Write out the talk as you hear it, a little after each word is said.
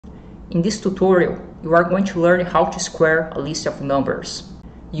In this tutorial, you are going to learn how to square a list of numbers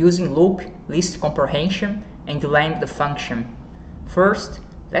using loop, list comprehension, and Lambda function. First,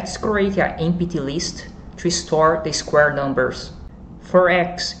 let's create an empty list to store the square numbers. For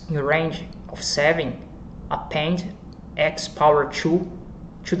x in range of 7, append x power 2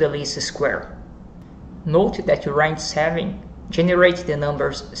 to the list square. Note that range 7 generates the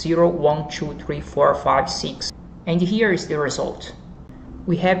numbers 0, 1, 2, 3, 4, 5, 6, and here is the result.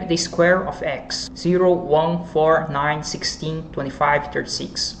 We have the square of x, 0, 1, 4, 9, 16, 25,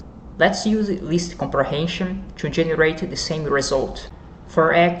 36. Let's use list comprehension to generate the same result.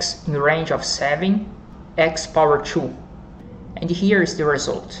 For x in range of 7, x power 2. And here is the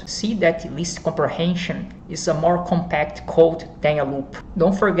result. See that list comprehension is a more compact code than a loop.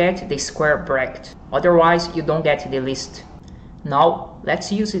 Don't forget the square bracket, otherwise you don't get the list. Now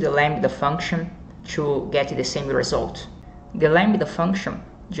let's use the Lambda function to get the same result. The Lambda function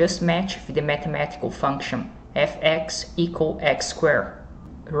just matches the mathematical function fx equal x squared.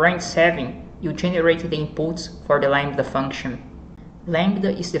 Range 7, you generate the inputs for the Lambda function. Lambda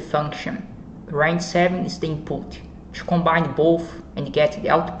is the function, range 7 is the input. To combine both and get the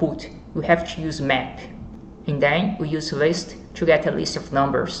output, we have to use map. And then we use list to get a list of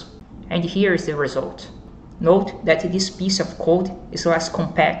numbers. And here is the result. Note that this piece of code is less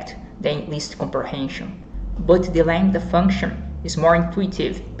compact than list comprehension. But the Lambda function is more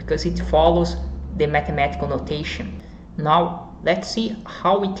intuitive because it follows the mathematical notation. Now let's see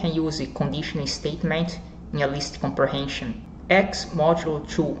how we can use a conditional statement in a list comprehension. X modulo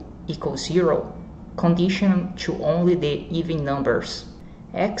 2 equals 0, condition to only the even numbers.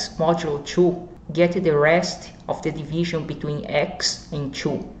 X modulo 2 get the rest of the division between x and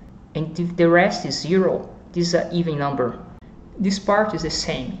 2. And if the rest is 0, this is an even number. This part is the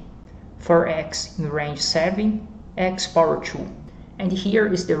same. For x in range 7, x power 2. And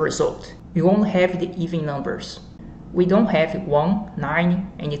here is the result. We only have the even numbers. We don't have 1,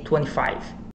 9, and 25.